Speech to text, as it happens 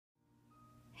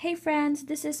Hey friends,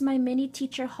 this is my mini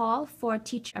teacher haul for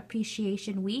Teacher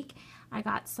Appreciation Week. I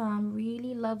got some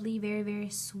really lovely,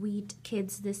 very sweet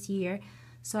kids this year,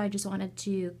 so I just wanted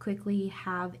to quickly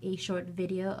have a short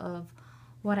video of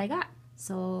what I got.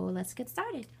 So let's get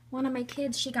started. One of my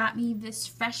kids, she got me this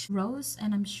fresh rose,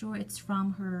 and I'm sure it's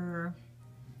from her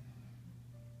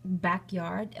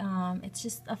backyard. It's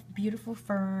just a beautiful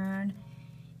fern,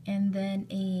 and then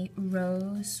a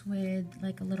rose with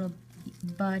like a little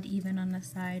bud even on the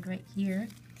side right here.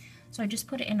 So I just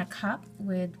put it in a cup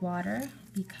with water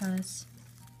because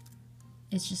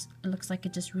it looks like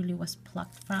it just really was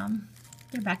plucked from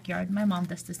their backyard. My mom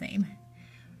does the same.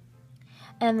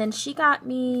 And then she got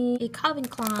me a Calvin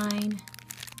Klein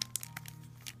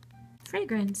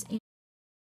fragrance.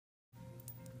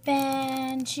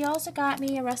 Then she also got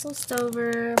me a Russell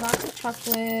Stover box of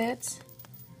chocolates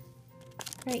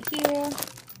right here.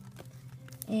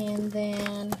 And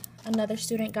then another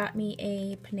student got me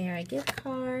a Panera gift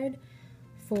card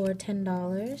for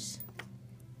 $10.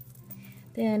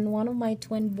 Then one of my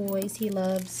twin boys, he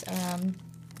loves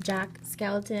Jack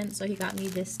Skeleton, so he got me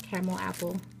this caramel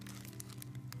apple.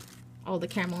 All the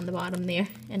caramel on the bottom there,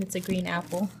 and it's a green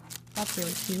apple. That's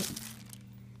really cute.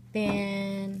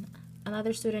 Then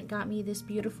another student got me this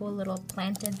beautiful little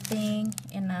planted thing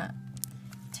in a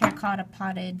terracotta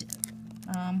potted,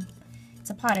 it's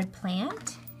a potted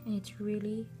plant, and it's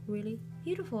really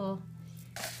beautiful.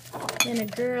 Then a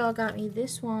girl got me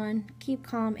this one, Keep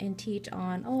Calm and Teach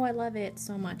On. Oh, I love it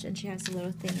so much, and she has a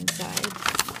little thing inside.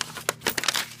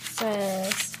 It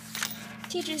says,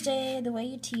 Teacher's Day, the way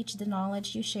you teach, the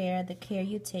knowledge you share, the care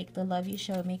you take, the love you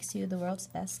show makes you the world's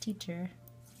best teacher.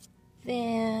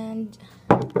 Then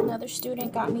another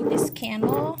student got me this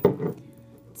candle.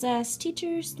 It says,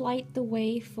 Teachers light the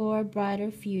way for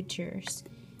brighter futures.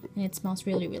 And it smells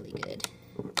really good.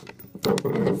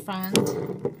 In the front,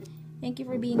 thank you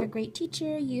for being a great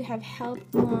teacher. You have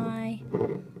helped my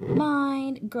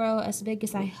mind grow as big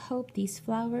as I hope these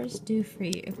flowers do for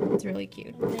you. It's really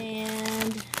cute.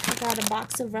 And I got a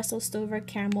box of Russell Stover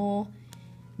caramel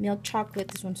milk chocolate.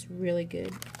 This one's really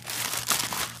good.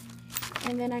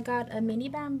 And then I got a mini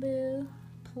bamboo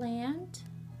plant.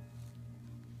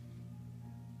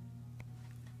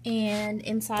 And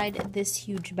inside this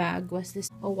huge bag was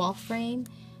a wall frame.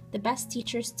 The best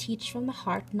teachers teach from the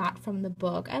heart, not from the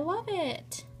book. I love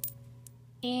it.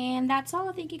 And that's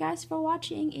all. Thank you guys for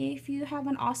watching. If you have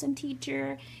an awesome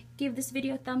teacher, give this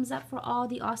video a thumbs up for all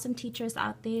the awesome teachers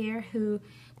out there who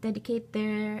dedicate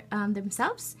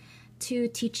themselves to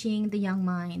teaching the young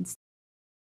minds.